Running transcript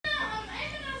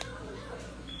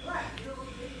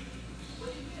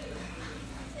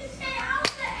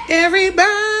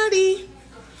Everybody.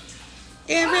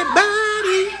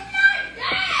 Everybody.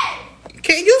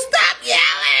 Can you stop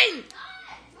yelling?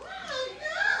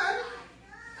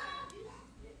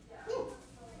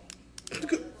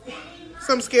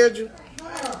 Something scared you?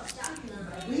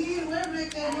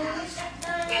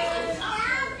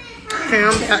 Okay,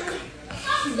 I'm back.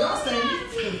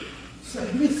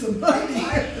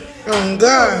 Oh,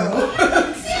 God.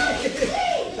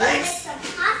 Thanks.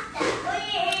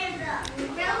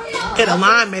 Okay, the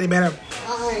line made it better. I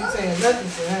ain't saying nothing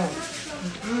to him.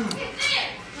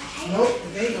 Nope,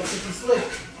 they ain't gonna get you slick.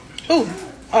 Who?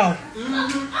 Oh.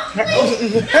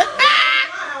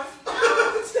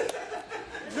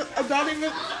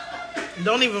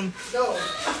 Don't even. No.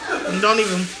 Don't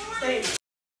even. Stay.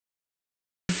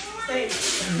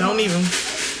 Don't even.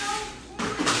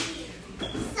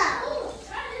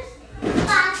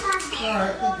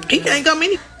 He can't come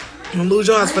in. I'm gonna lose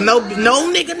yours for no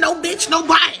nigga, no bitch,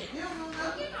 nobody.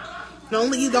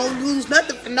 You don't lose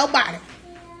nothing for nobody.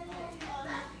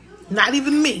 Not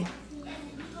even me.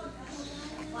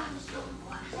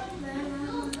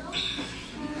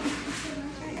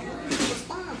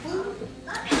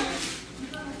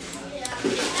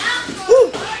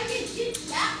 Woo.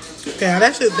 Yeah,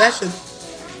 that should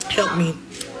help me.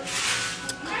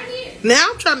 Now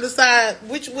I'm trying to decide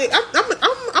which wig. I'm gonna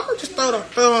just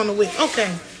throw on the wig.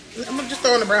 Okay, I'm gonna just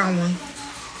throw on the brown one.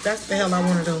 That's the hell I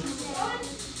want to do.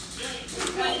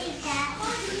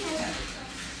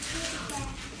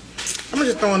 I'm gonna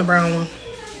just throw on the brown one.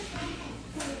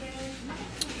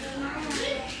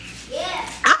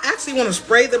 I actually want to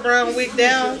spray the brown wig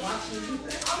down.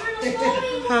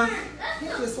 Huh?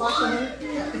 Just watching her.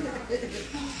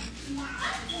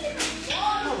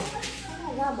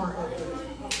 Walmart open.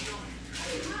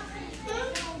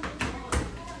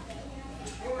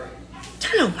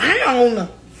 Turn around.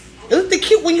 It was the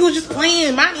cute when you was just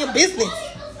playing, mind your business.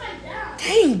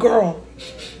 Dang, girl.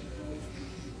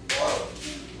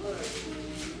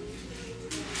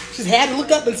 Just had to look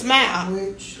up and smile.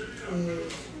 Which is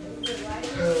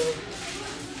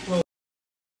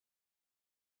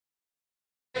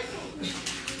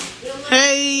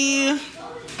Hey.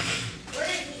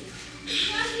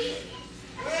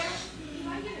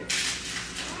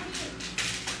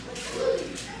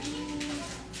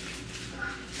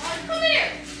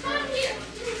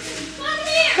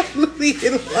 He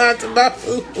didn't lie to my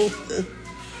food.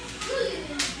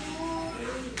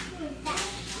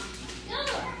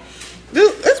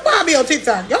 Dude, that's why I be on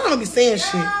TikTok. Y'all don't be saying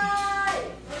shit.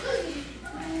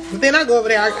 But then I go over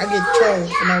there, I get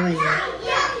trolled for no reason.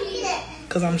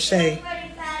 Because I'm Shay.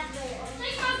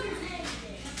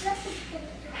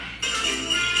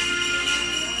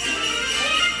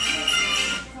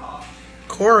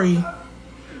 Corey.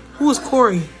 Who is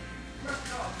Corey?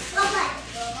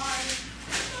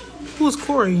 Who is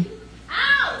Corey?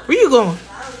 Where you going?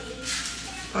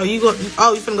 Oh, you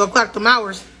finna go clock them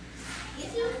hours.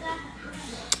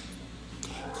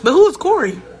 But who is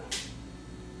Corey?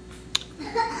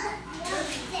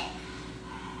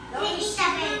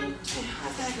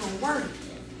 how's that gonna work?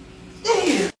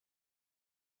 Damn.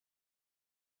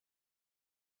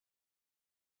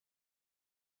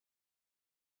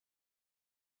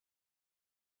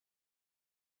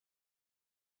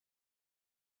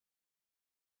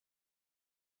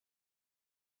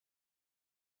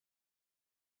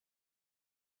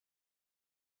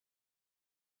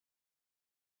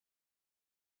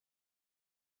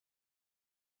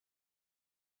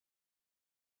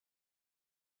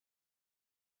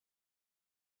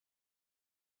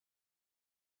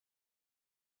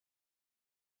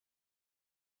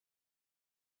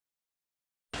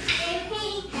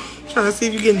 Trying to see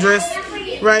if you getting dressed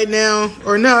right now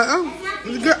or not. Oh,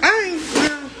 girl, I'm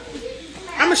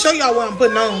gonna show y'all what I'm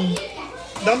putting on.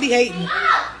 Don't be hating.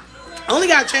 I only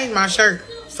gotta change my shirt,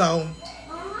 so.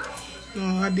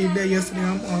 No, I did that yesterday.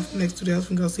 I'm off next 2 days.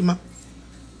 I'm gonna go see my.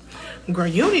 Girl,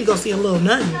 you don't need to go see a little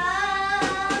nothing.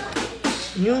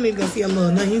 You don't need to go see a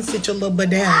little nothing. You can sit your little butt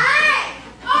down.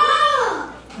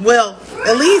 Well,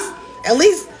 at least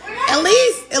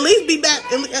be back.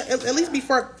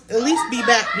 At least be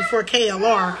back before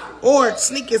KLR, or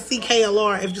sneak and see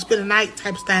KLR if you spend a night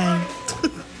type thing.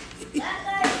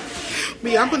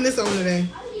 But yeah, I'm putting this on today.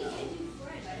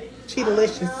 She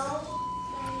delicious.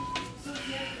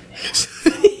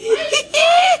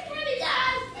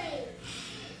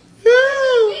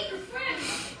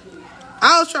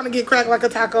 I was trying to get cracked like a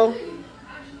taco.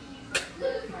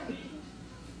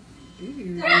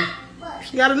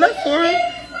 She got enough for it.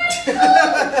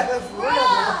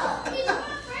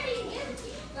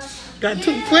 Got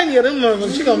plenty of them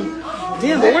motherfuckers. She gonna,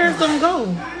 damn, but where's them go?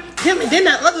 Damn, and then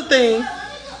that other thing.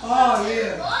 Oh,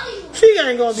 yeah. She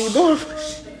ain't gonna be born.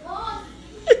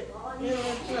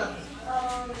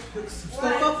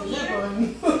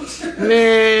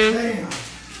 Man.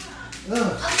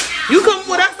 Damn. You coming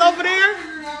with us over there?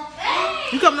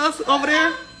 You coming with us over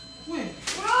there? When?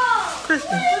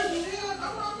 Kristen.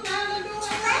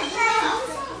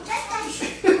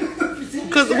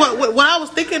 Cause what I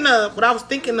was thinking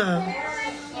of,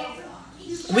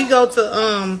 we go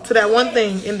to that one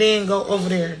thing and then go over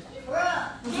there.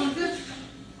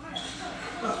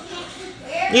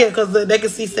 Yeah, cause they can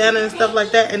see Santa and stuff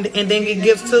like that, and then get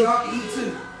gifts too.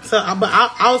 So, but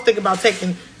I was thinking about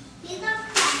taking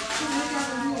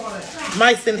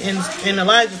Mike and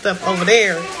Elijah stuff over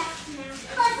there.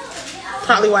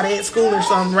 Probably while they at school or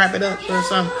something, wrap it up or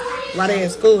something while they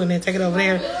at school, and then take it over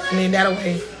there, and then that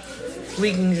way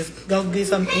we can just go get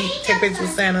something to eat, take pictures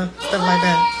with Santa, stuff like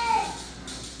that.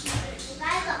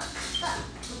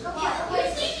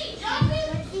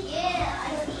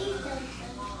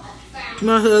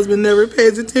 My husband never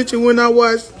pays attention when I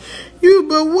watch you,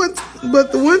 but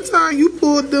the one time you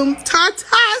pulled them tatas,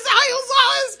 I was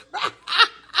always crying.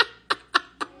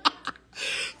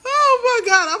 Oh my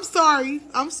God,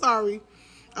 I'm sorry.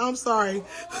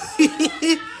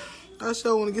 I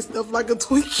sure want to get stuff like a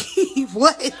Twinkie.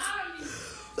 What?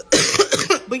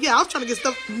 But yeah, I was trying to get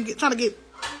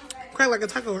cracked like a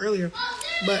taco earlier,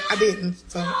 but I didn't.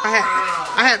 So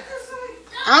I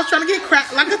was trying to get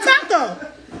cracked like a taco.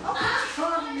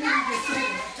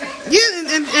 Yeah,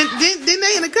 and then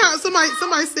they in the car.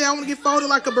 Somebody said I want to get folded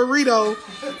like a burrito.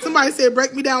 Somebody said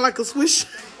break me down like a swish.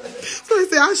 Somebody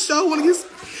said I sure want to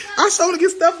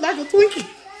get stuff like a Twinkie.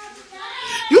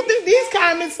 You think these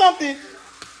comments something?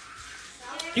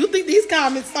 You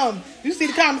see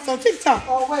the comments on TikTok?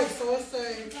 Oh wait, so it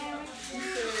say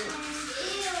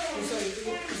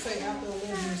after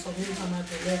 11, so anytime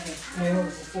after 11, made over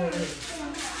for 4 days.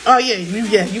 Oh yeah, you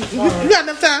got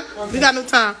enough time. Okay. You got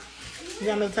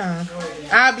enough time.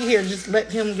 I'll be here. Just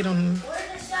let him get on.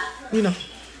 You know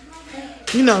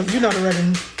the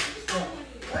record.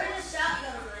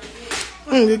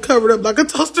 I'm gonna get covered up like a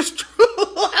toaster straw.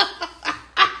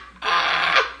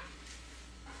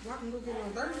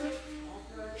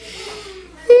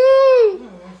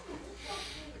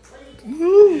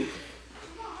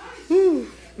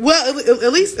 Well,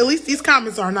 at least these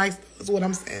comments are nice. That's what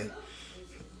I'm saying.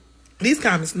 These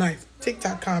comments nice.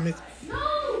 TikTok comments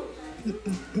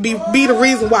be the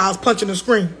reason why I was punching the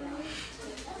screen.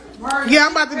 Yeah,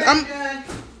 I'm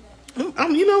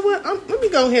you know what? Let me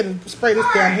go ahead and spray this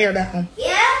damn hair down.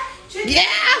 Yeah.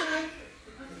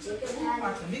 I'm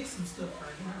about to mix some stuff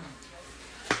right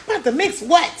now. About to mix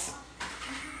what?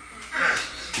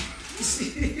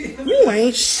 You ain't.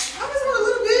 I just want a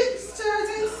little bit.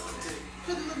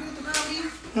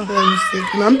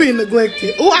 I'm being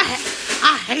neglected. Oh, I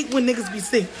hate when niggas be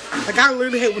sick. Like, I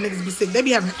really hate when niggas be sick. They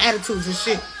be having attitudes and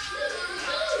shit.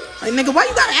 Like, nigga, why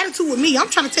you got an attitude with me? I'm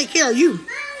trying to take care of you. I'm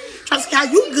trying to see how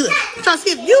you good. I'm trying to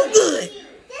see if you good.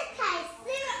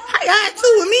 How you got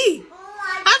attitude with me?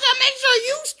 I'm trying to make sure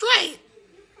you straight.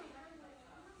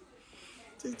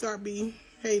 TikTok be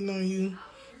hating on you.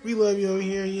 We love you over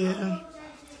here, yeah.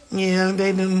 Yeah,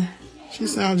 they do. She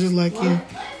sounds just like you.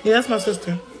 Yeah, that's my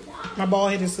sister. My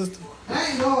bald-headed sister.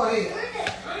 I ain't bald-headed.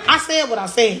 I said what I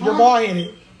said. You're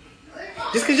bald-headed.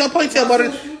 Just because your ponytail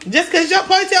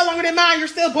longer than mine, you're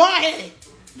still bald-headed.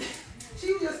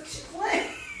 She playing.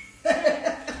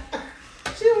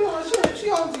 She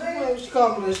always play. She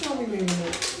called me. She don't be meaning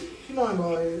that. She know I'm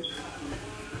bald-headed.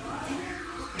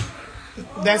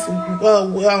 That's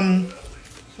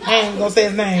I ain't gonna say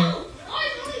his name.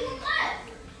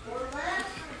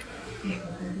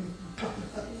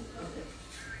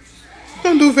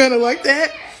 Don't do Vanna like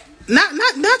that. Not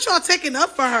y'all taking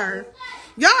up for her.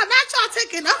 Y'all, not y'all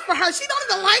taking up for her. She don't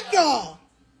even like y'all.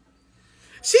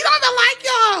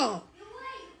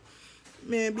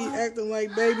 Man, be acting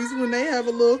like babies when they have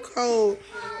a little cold,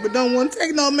 but don't want to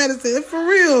take no medicine. For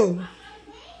real.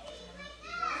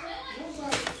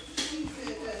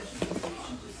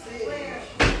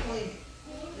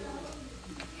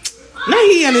 Now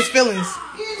he in his feelings.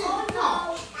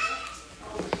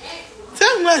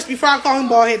 Tell him much before I call him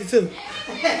bald-headed too.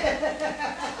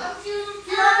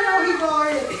 I know he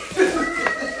bald-headed.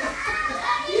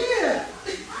 Yeah.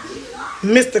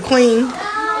 Mr. Clean.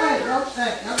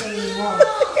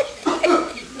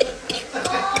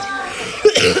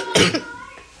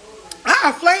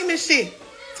 I'll flame this shit.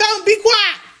 Tell him be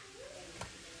quiet.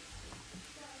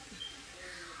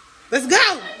 Let's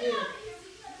go.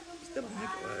 Still don't make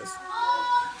it us.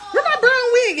 Where my brown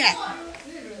wig at?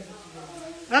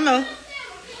 I know.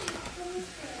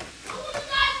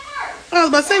 I was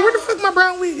about to say, where the fuck my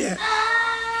brown wig at?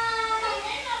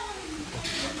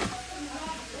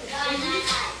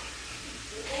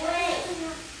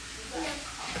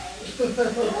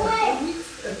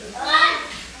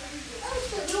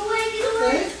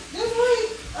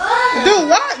 Dude,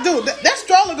 what? Dude, that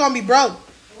stroller gonna be broke.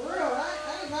 For real,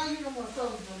 I ain't buying you no more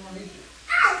strollers no more.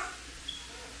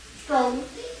 Stroller.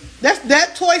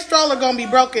 That toy stroller gonna be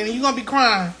broken and you gonna be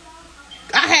crying.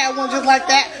 I had one just like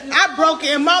that. I broke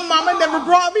it and my mama never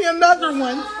brought me another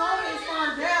one.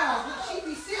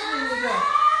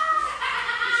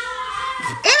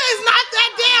 It is not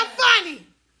that damn funny.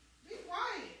 Be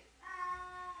quiet.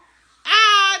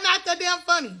 Not that damn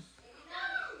funny.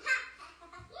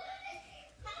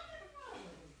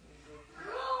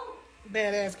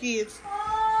 Badass kids.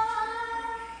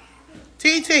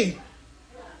 TT.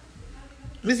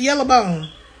 Miss Yellowbone.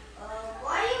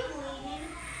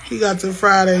 He got to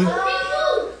Friday.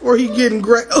 Or he getting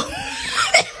great.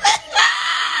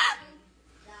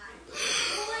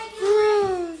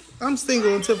 I'm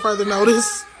single until further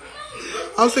notice.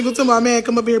 I'm single till my man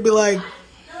come up here and be like,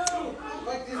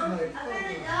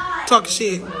 talking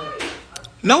shit.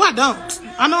 No, I don't.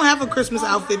 I don't have a Christmas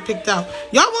outfit picked out.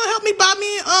 Y'all want to help me buy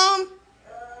me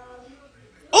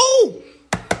oh,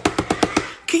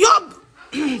 can y'all?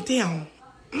 Damn.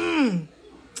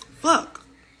 Fuck.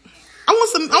 I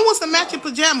want some matching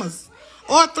pajamas.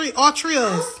 All three of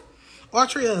us.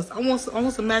 I want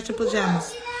some matching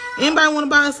pajamas. Anybody want to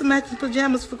buy us some matching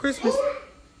pajamas for Christmas?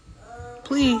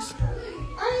 Please.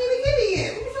 I ain't even get it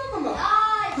yet. What you talking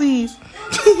about? Please.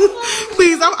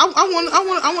 Please. I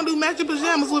want to do matching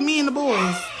pajamas with me and the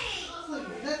boys.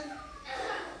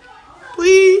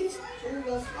 Please.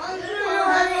 I'm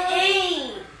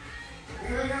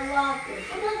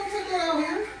not gonna take that out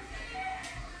here.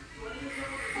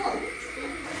 Oh,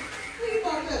 you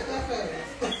thought that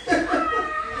fast.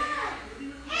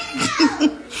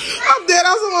 I'm dead.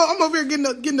 I'm over here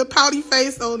getting the pouty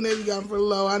face. Oh, Navy got him for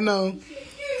low. I know.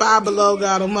 Five Below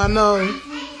got him. I know.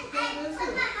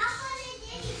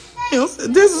 You know,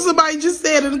 this is somebody just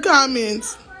said in the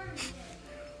comments.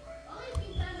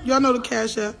 Y'all know the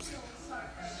Cash Apps.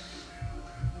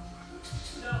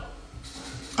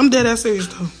 I'm dead ass serious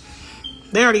though.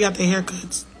 They already got their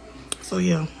haircuts. So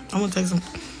yeah, I'm gonna take some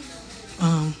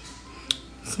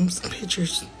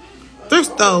pictures.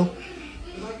 Thrift store.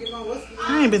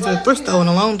 I ain't been to a thrift store in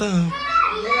a long time.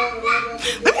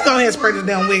 Let me go ahead and spray this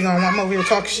damn wig on. I'm over here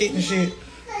talking shit and shit.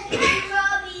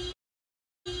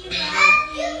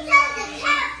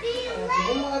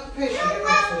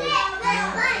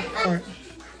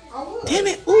 Damn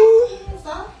it. Ooh.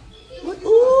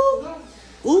 Ooh.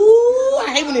 Ooh.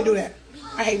 I hate when they do that.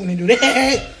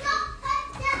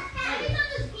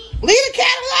 Leave the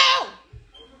cat alone.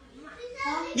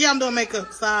 Yeah, I'm doing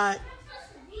makeup. Side.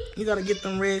 You gotta get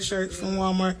them red shirts from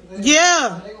Walmart.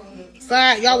 Yeah.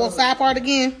 Side. Y'all want side part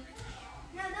again?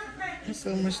 There's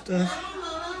so much stuff.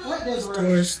 The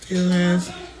store still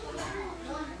has.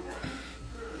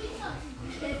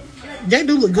 They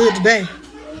do look good today.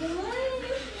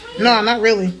 No, not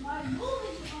really.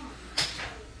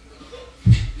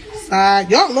 Side.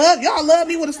 Y'all love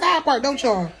me with a side part, don't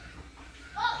y'all?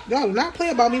 Y'all do not play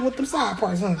about me with them side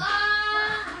parts, huh?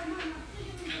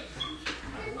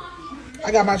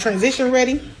 I got my transition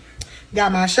ready.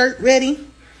 Got my shirt ready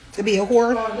to be a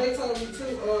whore. They told me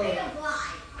too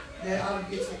that I would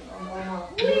get some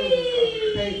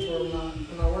paid for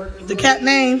when I work. The cat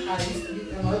name?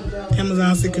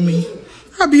 Amazon sick of me.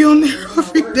 I be on there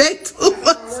every day too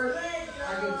much.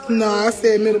 No, I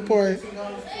said middle part.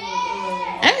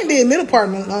 I ain't did middle part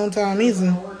in a long time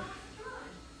either.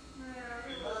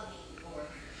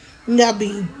 Y'all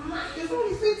be. It's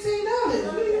only $15.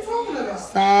 What are you talking about?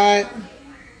 Side.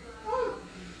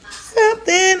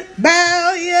 Something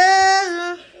about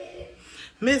you.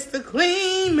 Mr.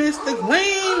 Clean, Mr.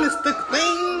 Clean, Mr.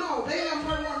 Clean. No, they have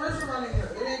more restaurant in here.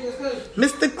 It ain't just good.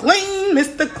 Mr. Clean,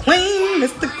 Mr. Clean,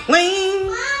 Mr. Clean.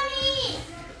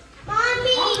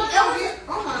 Mommy.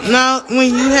 Now, when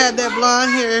you had that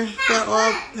blonde hair, that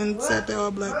all and said that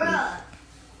all black wig.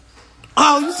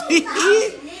 Oh, you see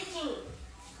it?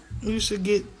 You should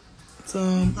get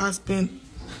some. I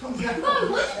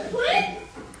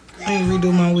ain't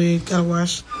redo my wig. Gotta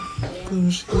wash.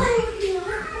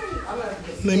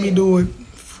 Let me do it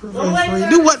for free.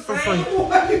 Do what for free?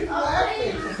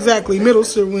 Exactly. Middle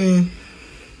should win.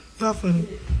 Y'all funny.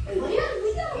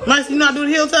 Nice. You not do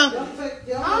the heel toe?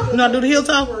 You not do the heel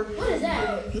toe? What is that?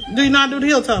 Do you not do the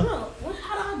heel toe? No.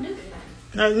 How do I do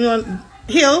that? You want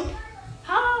heel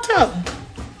toe?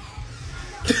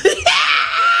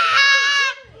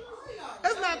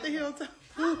 That's not the heel toe.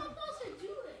 How am I supposed to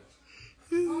do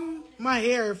it? my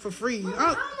hair for free. Mom,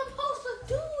 I'm supposed to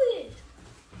do it.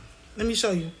 Let me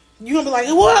show you. You gonna be like,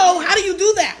 whoa, how do you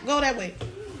do that? Go that way.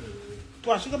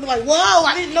 Watch, you gonna be like, whoa,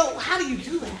 I didn't know. How do you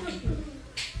do that?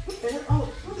 What the hell?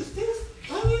 Oh, what is this?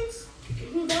 Onions?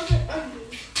 Those are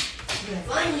onions.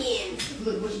 Yeah. Onions.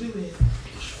 Look, what you do is.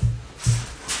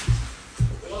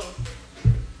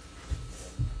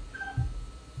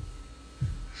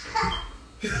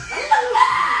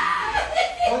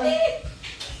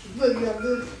 Look,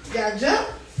 you gotta jump.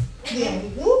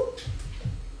 Then whoop.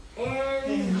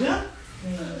 And jump.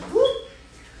 And whoop.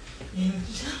 And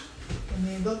jump. And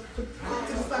then go to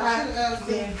the side.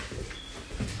 Then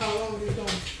How long you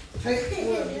gonna take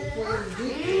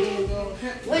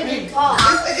When you talk.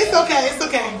 it's okay. It's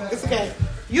okay. It's okay.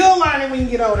 You'll learn it when you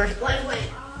get older. Wait.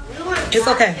 It's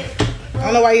okay. I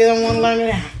don't know why you don't want to learn it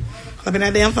now. Flipping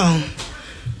that damn phone.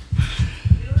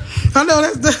 I know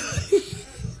that's the.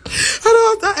 I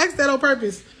know I asked that on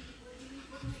purpose.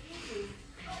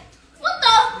 What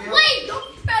the? Wait,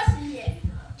 don't press it yet.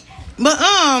 But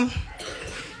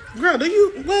girl, do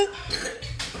you what?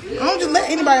 I don't just let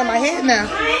anybody on my head now.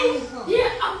 Yeah,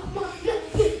 I want you to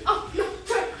be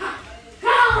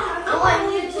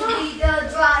the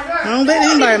driver. I don't let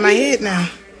anybody in my head now.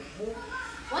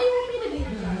 Why you want me to be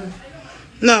the driver?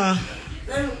 No.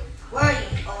 Where are you?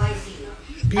 Oh, I see.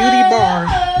 Beauty bar.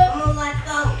 Oh, let's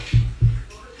go.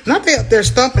 Not they up there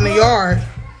stumping the yard.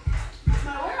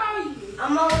 Where are you?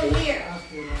 I'm over here.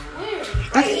 Where?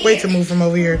 I can't wait to move from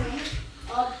over here.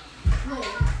 Where?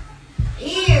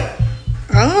 Here.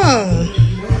 Oh.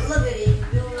 Look at it.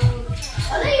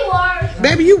 Oh, there you are.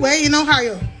 Baby, you way in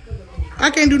Ohio.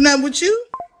 I can't do nothing with you.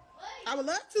 I would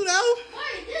love to though.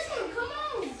 Wait, this one, come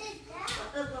on.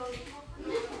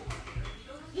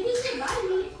 You can sit by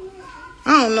me. I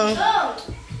don't know. Go.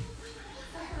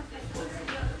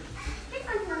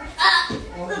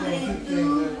 Look at it,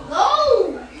 dude.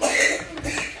 Go.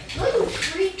 Go, you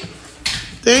freak.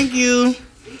 Thank you.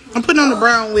 I'm putting on the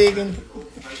brown wig and get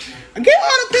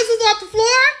all the pieces off the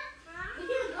floor. We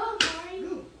can go, Barry.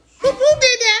 Who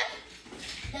did that?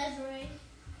 Desiree.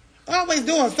 Always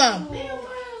doing something.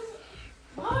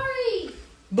 Barry.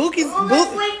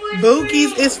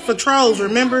 Bookies is for trolls,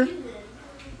 remember?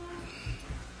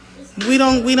 We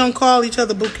don't call each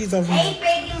other Bookies over here. Hey,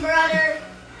 Bacon Brother.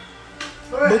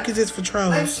 Bookies is for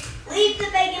trolls. Leave the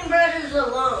Bacon Brothers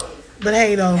alone. But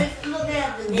hey though, Let's look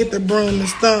at the get the broom and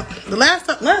stump. The last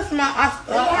time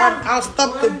I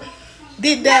stumped the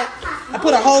did that, I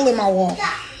put a hole in my wall.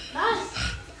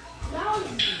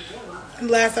 The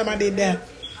last time I did that.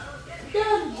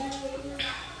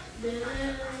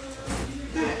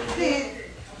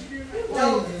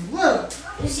 Look.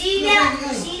 You see that?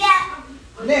 You see that?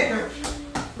 Liquor.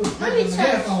 Let me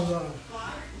touch.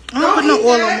 I don't put no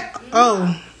oil on.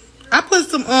 Oh, I put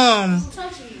some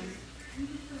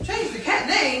Change the cat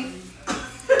name.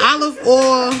 olive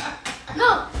oil.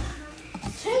 No.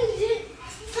 Change it.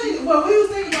 Well, we was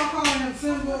thinking about calling him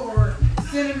Simba or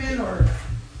Cinnamon or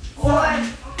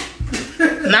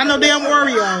Not no damn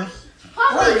Oreo.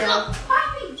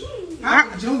 Poppy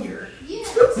Junior. Junior. Yeah.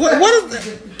 What is that?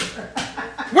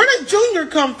 Where does Junior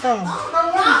come from? I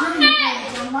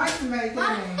might have made My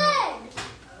that name. head.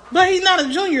 But he's not a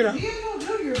junior though. He ain't no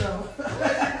Junior though.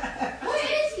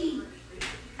 Where is he?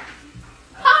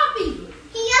 Poppy.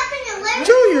 He up in the living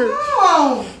Junior.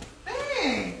 Oh,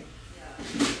 dang.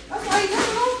 That's why he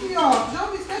coming home for y'all.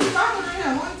 Don't be spending time with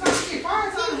him. One time you get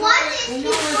fired, time when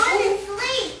y'all in school.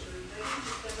 sleep.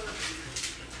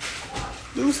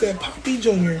 Dude said Poppy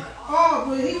Junior. Oh,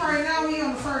 but he right now he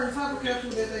on a certain type of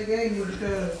capsule that they gave me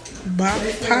because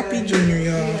Poppy Junior,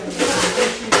 y'all.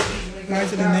 Might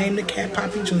as well name the cat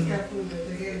Poppy Junior.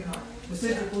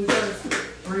 Specifically first,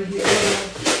 or you get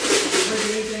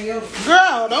anything else.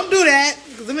 Girl, don't do that,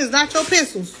 because them is not your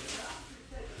pencils.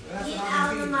 That's Get what out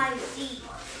I'm of my seat.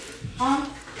 Huh?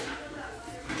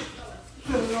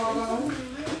 Put it all on.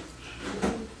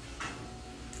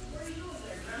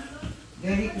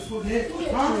 Then he can switch it.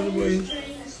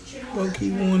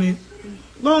 Loki wanted.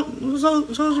 No,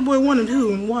 Soldier Boy wanted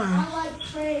who and why? I like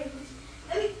trains.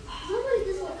 I mean, somebody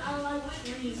just like, I like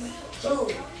trains. Oh,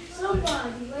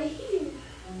 somebody right here.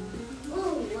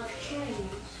 Oh, like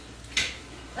trains.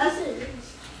 That's it.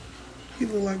 He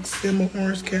look like Simba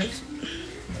Orange Cats.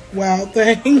 Wild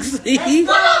things. Y'all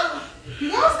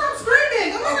stop screaming.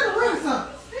 Go ahead and bring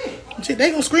something. Shit, they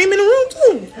gonna scream in the room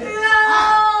too.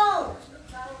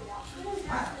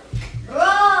 Bro!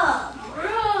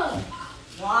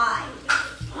 Why?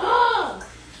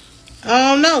 I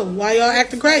don't know. Why y'all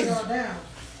acting crazy? Y'all down.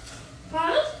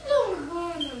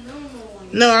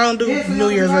 No, I don't do New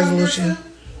Year's resolution.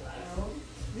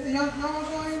 Yeah, y'all know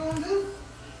what y'all ain't gonna do?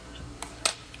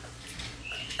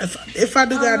 If I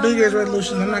do got New Year's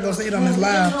resolutions, I'm not gonna say it on this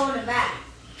live.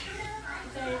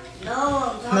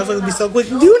 Motherfuckers be so quick.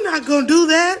 You're not gonna do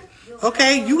that.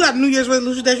 Okay, you got New Year's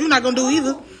resolution that you're not gonna do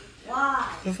either. Why?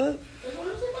 The fuck?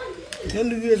 Your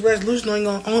New Year's resolution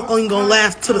only gonna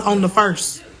last on the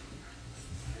first.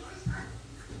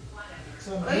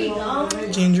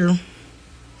 Ginger.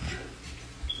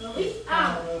 Where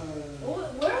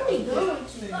are we going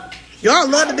to? Y'all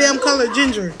love the damn color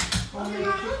ginger.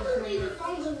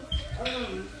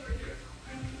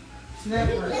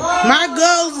 My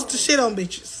goals is to shit on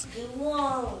bitches.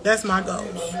 That's my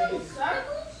goals.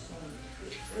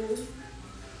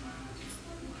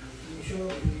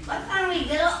 What time we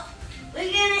get up?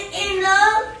 We're gonna end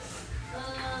up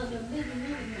the big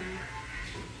one.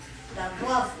 The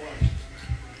bluff one.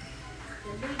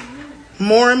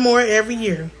 More and more every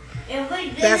year. If we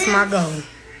did That's my goal.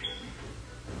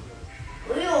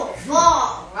 We will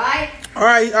fall, right? All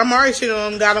right, I'm already shitting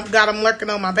on them. Got them lurking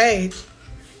on my page.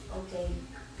 Okay.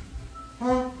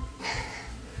 Huh?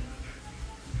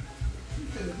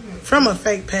 From a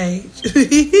fake page.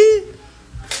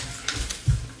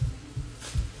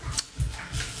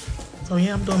 So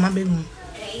yeah, I'm doing my big one.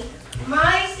 Okay.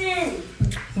 Myson.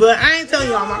 But I ain't telling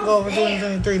y'all my goal for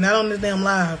 2023. Not on this damn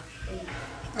live.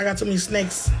 I got too many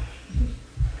snakes.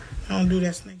 I don't do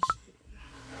that snake shit.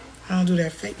 I don't do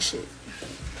that fake shit.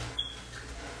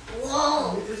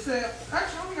 Whoa. It said,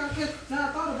 actually, I only got to catch, now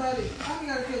I thought about it, I only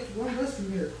got to catch one bus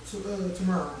from here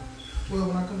tomorrow. Well,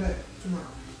 when I come back tomorrow.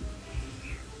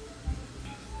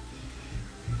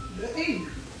 The 80.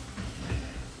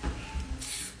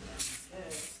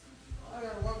 I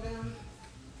got to walk down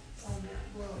over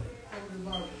the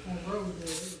bottom on road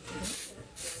there.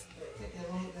 Take that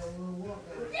little walk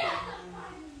down.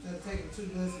 Instead of taking 2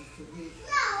 buses to get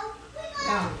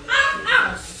down there.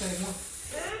 I said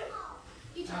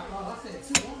 2.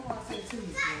 I said 2 this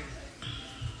morning.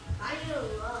 I do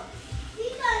love.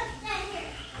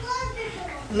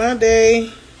 My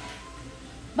day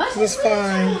was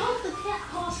fine.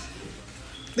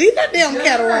 Leave that damn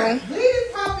cat alone.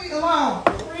 Leave Poppy alone.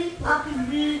 Leave Poppy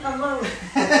B alone.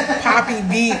 Poppy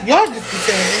B. Y'all just be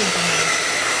saying anything.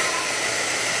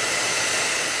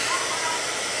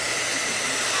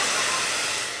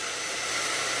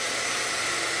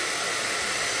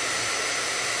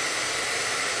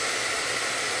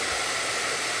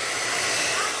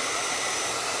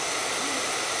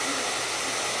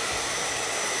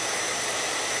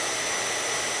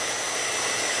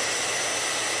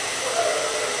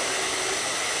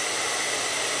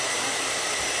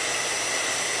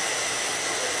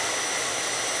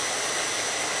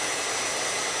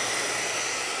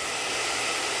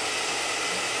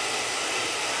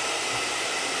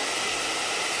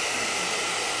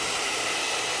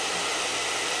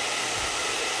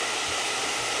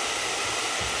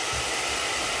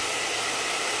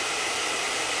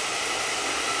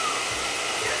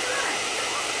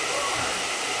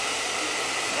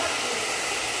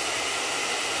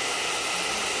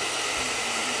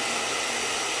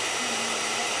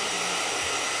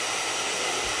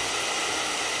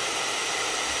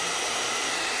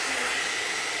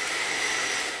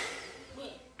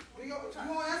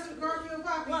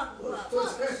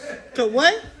 To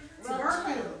what? I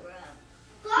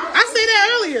said that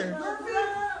earlier.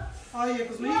 Oh yeah,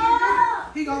 because when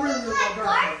he gonna really look like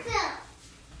Garfield.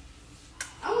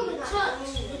 I want to touch.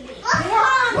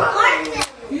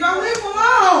 You gonna leave him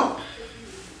alone?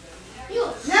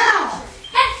 Now.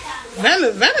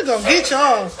 Vanna gonna get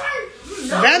y'all.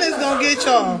 Vanna's gonna get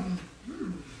y'all.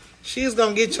 She's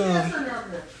gonna get y'all.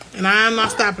 And I'm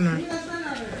not stopping her.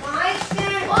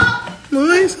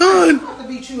 My son. I have to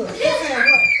beat you up.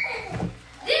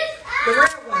 The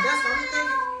red one, that's the only thing.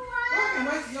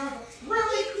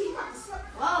 Really?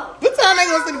 What time they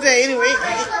gonna sleep today anyway?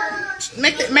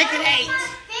 Make it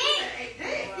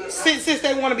 8. Since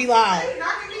they want to be loud.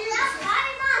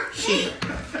 Shit.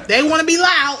 They want to be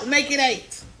loud, make it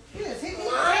 8. Yes, he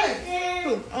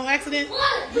On accident?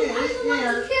 What? You acting like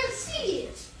you can't see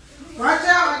it. Watch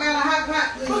out, I got a hot pot,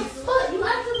 please. But you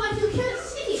acting like you can't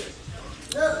see it.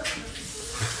 Look.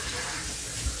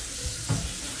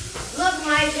 Look,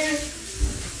 Mike.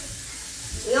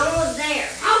 We almost there.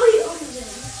 How are we almost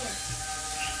there?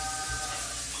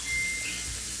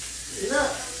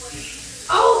 Look.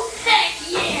 Oh, heck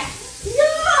yeah. No.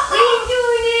 We're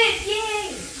doing it.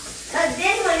 Yay. Because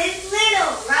this one is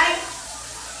little, right?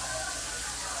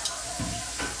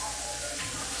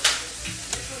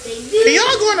 Can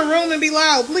y'all go in the room and be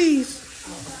loud, please?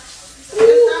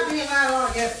 Stop being loud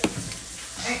on, yes.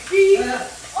 Hey, shut up.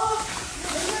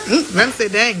 Vanna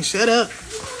said, dang, shut up.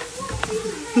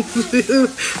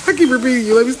 I keep repeating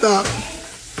you. Let me stop.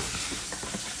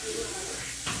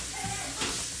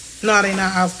 No, they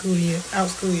not out school yet. Out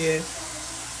school yet.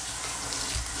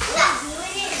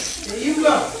 There you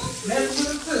go. Mess with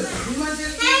the sister. You must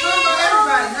just keep talking about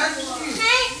everybody, not just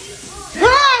you.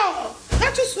 Bro!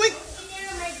 Not you sweet.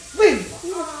 Wait.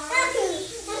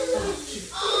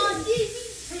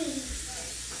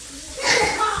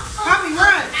 Poppy,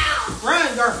 run.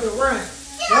 Run, Garfield, run.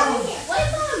 Run.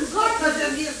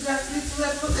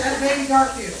 That's baby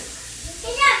Garfield.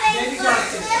 Baby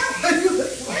Garfield.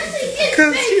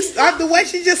 Cause she's the way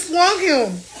she just swung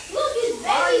him.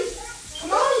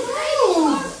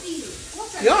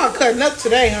 Y'all cutting up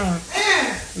today, huh?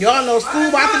 Y'all know school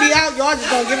about to be out. Y'all just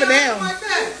gonna give it down.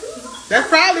 That's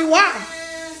probably why.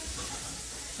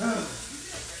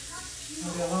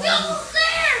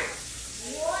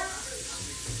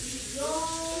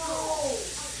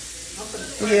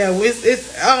 Yeah,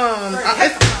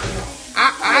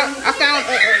 I found a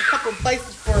couple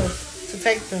places to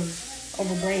take them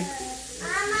over break.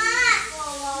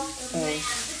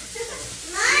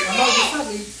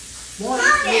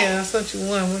 Yeah, I sent you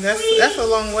one. That's a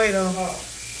long way though.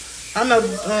 I know.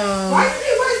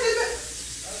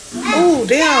 Oh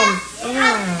damn!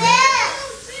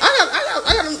 I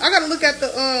gotta look at the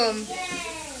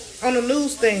on the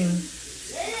news thing.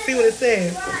 See what it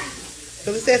says.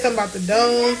 Cause it said something about the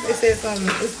domes. It said something.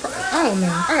 I don't know.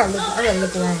 I gotta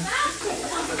look around.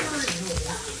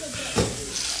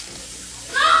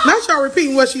 Not y'all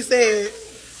repeating what she said.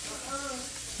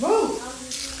 Move.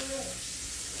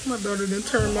 My daughter didn't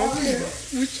turn my cat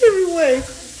whichever way.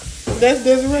 That's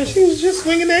Desiree. She was just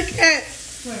swinging that cat.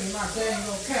 Swinging my dang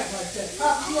old cat like that.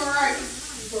 Pop, you alright?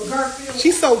 For Garfield.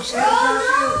 She's so.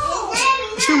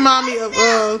 She remind me of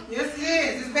Yes, it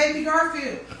is. It's baby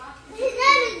Garfield. His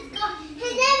name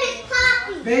is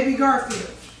Poppy. Baby Garfield.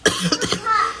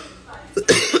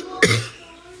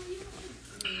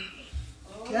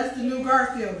 That's the new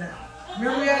Garfield now.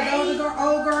 Remember we had the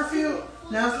old Garfield?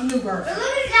 Now it's the new Garfield.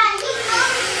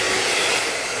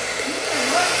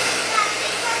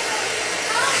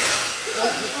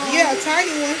 yeah, a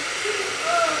tiny one.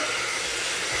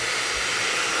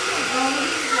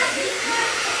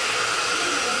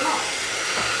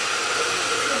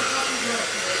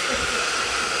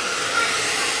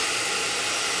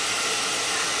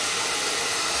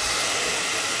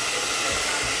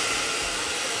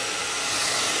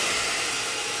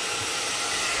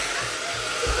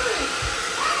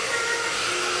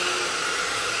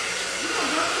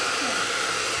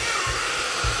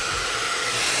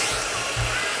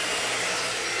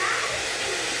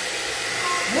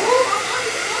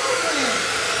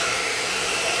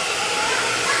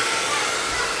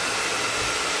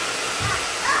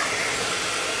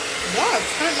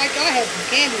 Turned like y'all had some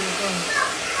candy or something.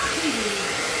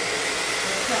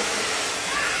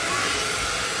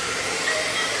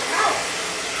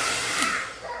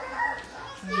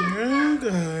 Oh,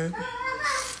 good.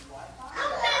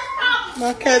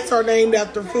 My cats are named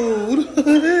after food.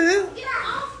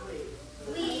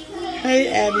 Hey,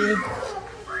 Abby.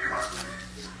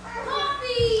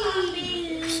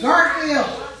 Garfield.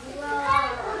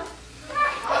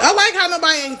 I like how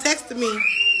nobody ain't texting me.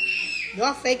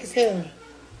 Y'all fake as hell.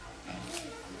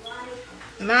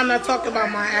 And I'm not talking about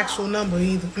my actual number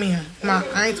either. I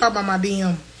ain't talking about my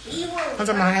DM. I'm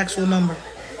talking about my actual number.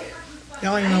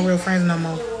 Y'all ain't no real friends no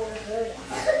more.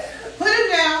 Put him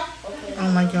down. I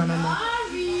don't like y'all no more.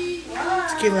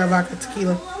 Tequila, vodka,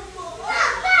 tequila.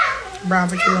 Brown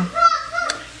tequila.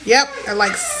 Yep, at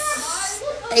like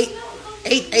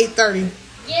 8:30.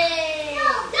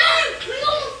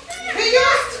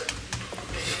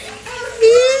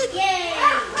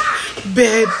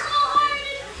 Bed.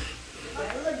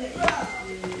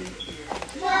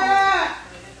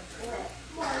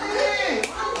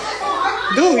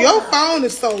 Dude, your phone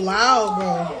is so loud,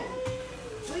 bro.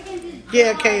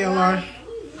 Yeah, KLR.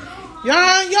 Y'all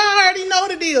already know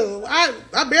the deal. I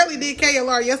barely did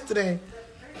KLR yesterday.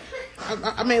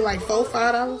 I made like $4,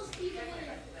 $5,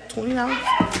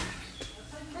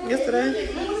 $20 yesterday.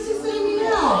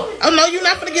 Oh no, you're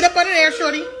not gonna get up under there,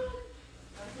 shorty.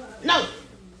 No.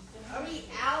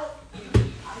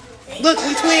 Look,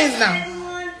 we twins now.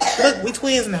 Look, we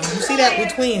twins now. You see that? We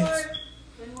twins.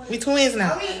 We twins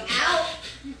now.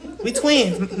 We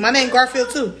twins. My name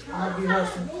Garfield too. I'll be her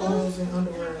some clothes and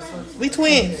underwear or something. We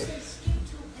twins.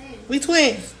 We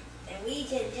twins.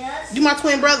 You my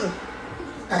twin brother.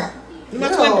 You my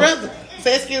twin brother.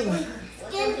 Say excuse me.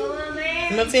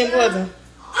 You my twin brother.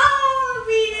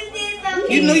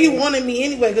 You knew you wanted me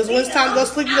anyway, because when it's time to go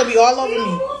sleep, you're going to be all over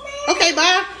me. Okay,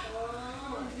 bye.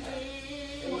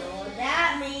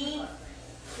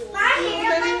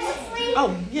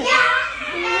 Oh, yeah.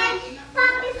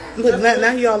 Look,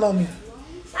 now you all on me.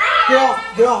 Get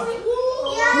off. Get off. You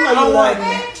I know you don't love like me.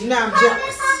 that. You know I'm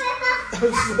jealous.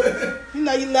 You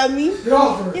know you love me. Get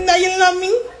off her. You know you love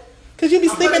me. Cause you be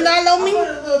sleeping all on me. I put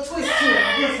a little twist to it. I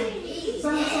put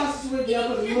some sausage with it. I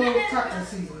put a little taco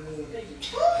seasoning in it.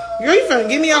 Girl, you finna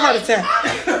give me a heart attack. I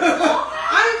didn't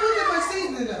put that much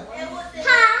seasoning though.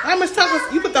 How much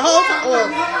tacos? You put the whole taco?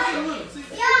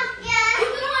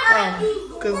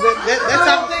 Oh, cause that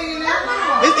taco.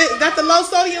 That's the low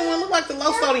sodium one. Look like the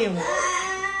low sodium one.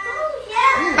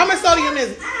 How much sodium is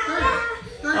it?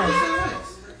 30%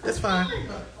 less. That's fine.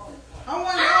 I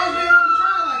want to always be able to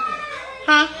try like that.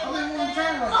 Huh? I want to try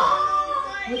like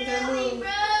that. With that little,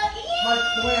 like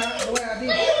the way I did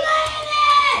it.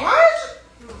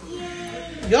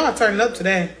 What? Y'all are turning up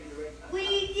today. We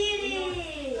did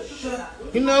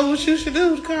it. You know what you should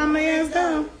do to calm their ass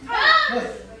down.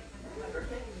 What?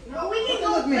 No, we can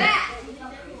Look go me. back.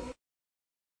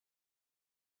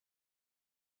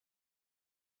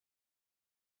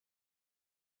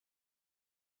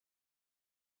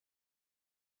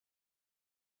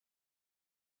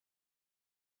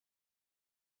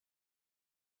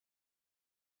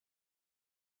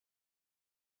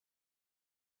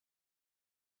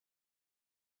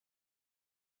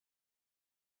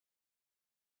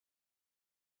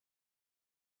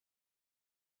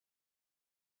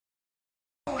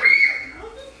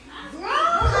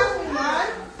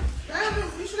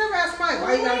 You should never ask Mike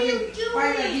why you gotta get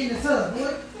in the tub,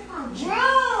 boy.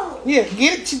 Bro. Yeah,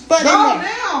 get your butt in Go there.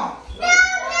 now.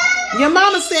 Your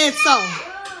mama said so.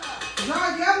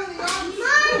 Y'all yelling, y'all.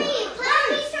 Mommy,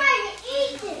 Poppy's trying to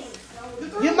eat this.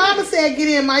 Your mama said get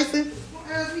in, Mason. Don't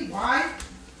ask me why.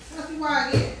 Ask me why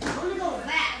again. I want to go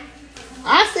back.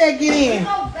 I said get in.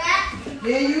 Go back.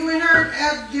 Yeah, you and her.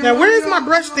 Now where's my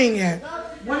brush thing at?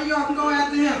 One of y'all can go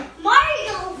after him.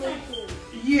 Mario.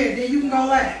 Yeah, then you can go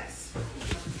last.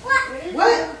 What?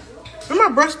 What? Where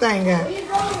my brush thing at? Where you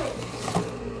going?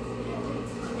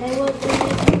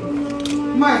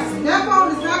 Mike, that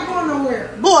phone is not going nowhere.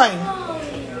 Boy,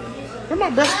 where my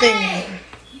brush thing at?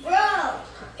 Bro,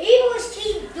 he was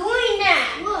keep doing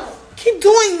that. Look, Keep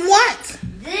doing what?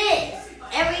 this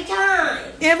every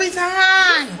time. Every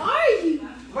time. Are you?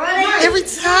 Bro, Every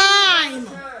time.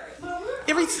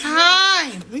 Every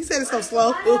time. He said it so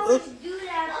slow. do that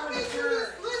all the time.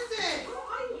 Listen.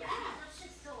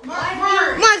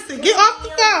 Mark. Mason, get off the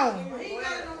phone. He ain't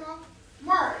got it no more.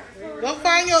 Mark. Go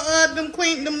find your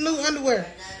them new underwear.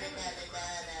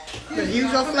 Yeah,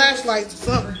 use your flashlights or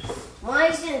something.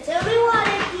 Mason, tell me what I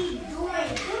keep doing.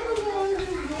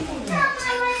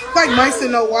 Like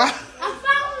Mason know why. I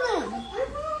found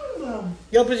them.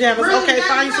 Your pajamas. Really? Okay,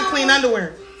 find you some clean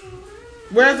underwear.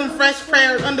 Where's some fresh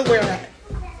pair of underwear at?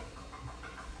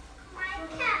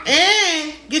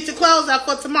 And get your clothes out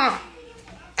for tomorrow.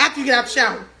 After you get out the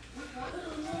shower.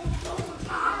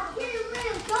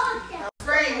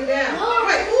 Spraying you down.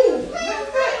 Wait, ooh. Look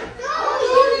at that. Don't do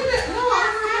that. No,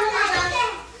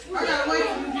 I gotta wait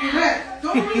for you to do that.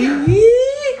 Don't do that.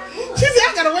 She said I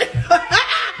gotta wait.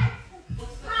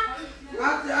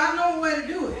 I know a way to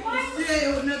do it. There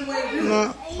ain't another way to do it.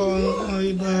 Not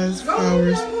only buys Go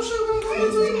flowers.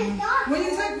 When you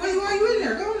take, why you in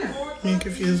there? Go in there. Man,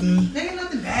 confuse me. There ain't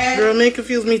nothing bad. Girl, man,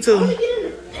 confuse me too.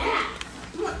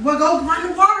 Well, go run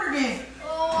the water then.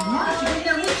 Mark, she in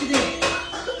there with you then.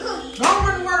 Go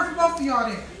run the water for both of y'all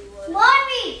then.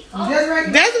 Mommy.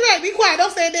 Desiree, Desiree, be quiet.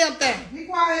 Don't say a damn thing. be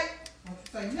quiet. Don't you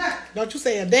say nothing. Don't you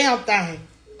say a damn thing.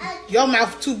 Your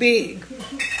mouth too big.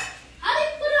 I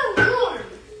didn't put a warm.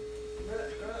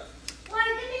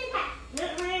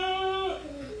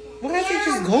 Why is it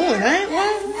just going? I ain't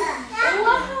what?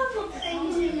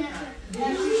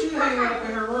 She should hang up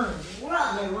in her room. In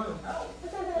her room.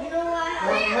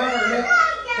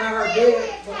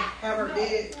 Have her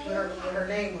dead with her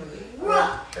name on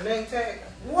it. Her name tag.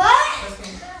 What?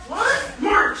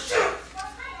 Mark, shoot!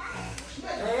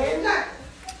 There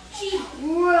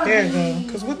you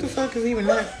go. Cause what the fuck is even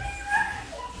that?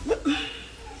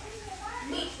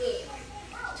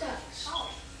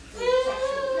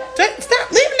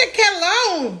 Stop leaving the cat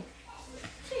alone.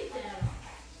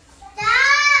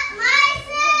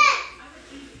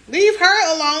 Leave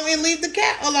her alone and leave the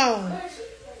cat alone.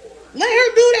 Let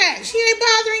her do that. She ain't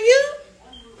bothering you.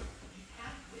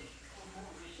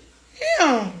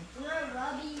 Hell.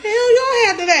 Hell y'all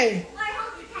had today.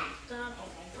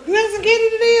 You had some candy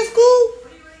today at school?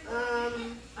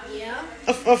 Yeah.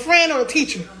 A friend or a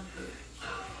teacher?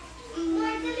 We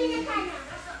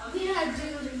had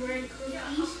gingerbread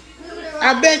cookies.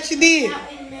 I bet you did.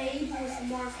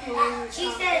 She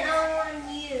said, I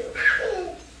want you.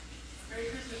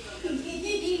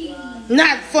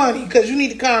 Not funny, because you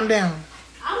need to calm down.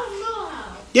 I don't know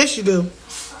how. Yes, you do.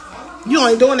 You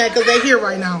only doing that because they here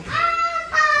right now.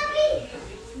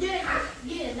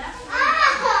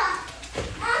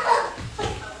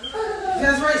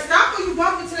 That's right. Stop when you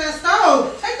bump into that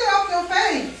stove. Take it off your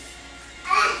face.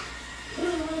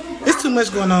 It's too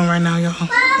much going on right now, y'all.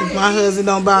 If my husband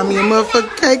don't buy me a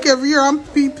motherfucking cake every year, I'm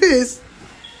be pissed.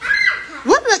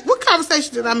 What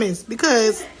conversation did I miss?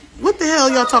 Because what the hell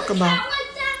y'all talking about?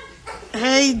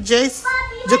 Hey, Jace.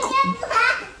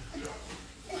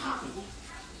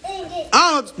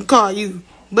 I don't call you,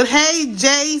 but hey,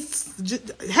 Jace.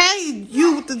 Hey,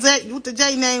 you with the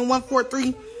J name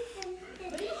 143.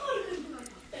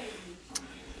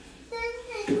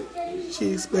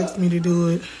 She expects me to do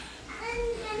it.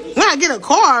 When I get a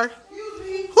car,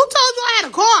 who told you I had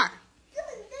a car?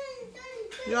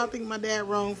 Y'all think my dad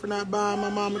wrong for not buying my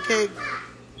mama cake?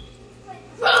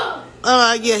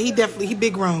 Yeah, he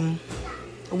big wrong.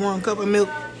 A warm cup of milk.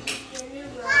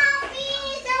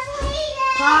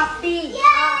 Poppy.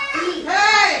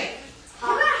 Hey!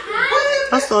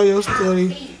 I saw your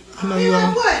story. I know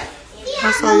y'all.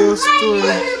 I saw your story.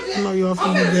 I know y'all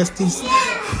from the besties.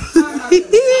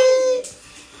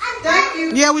 Thank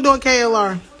you. Yeah, we doing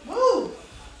KLR. Ooh.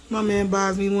 My man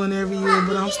buys me one every year,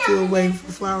 but I'm still waiting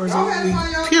for flowers every week.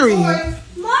 Period.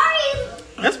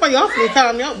 That's why y'all feel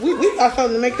calm. Y'all, we got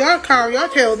something to make y'all calm y'all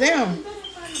tail down.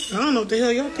 I don't know what the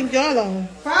hell y'all think y'all on.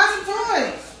 Buy some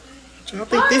toys. What y'all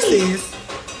think this is?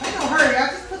 Ain't no hurry. I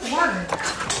just put the water in.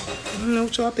 I don't know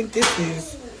what y'all think this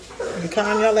is. To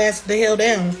calm y'all ass the hell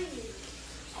down.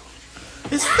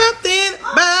 It's something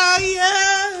about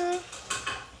you.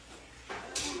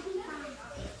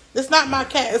 It's not my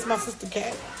cat. It's my sister's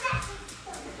cat.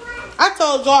 I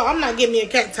told y'all I'm not getting me a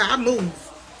cat till I move.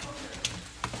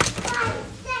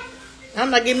 I'm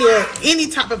not getting me any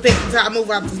type of pet until I move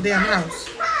out this damn house.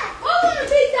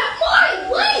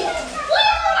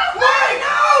 Wait,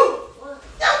 no!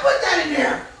 Don't put that in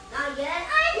there. Not yet.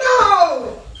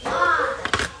 No!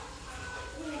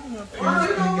 My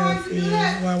parents ain't got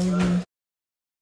feelings. Why we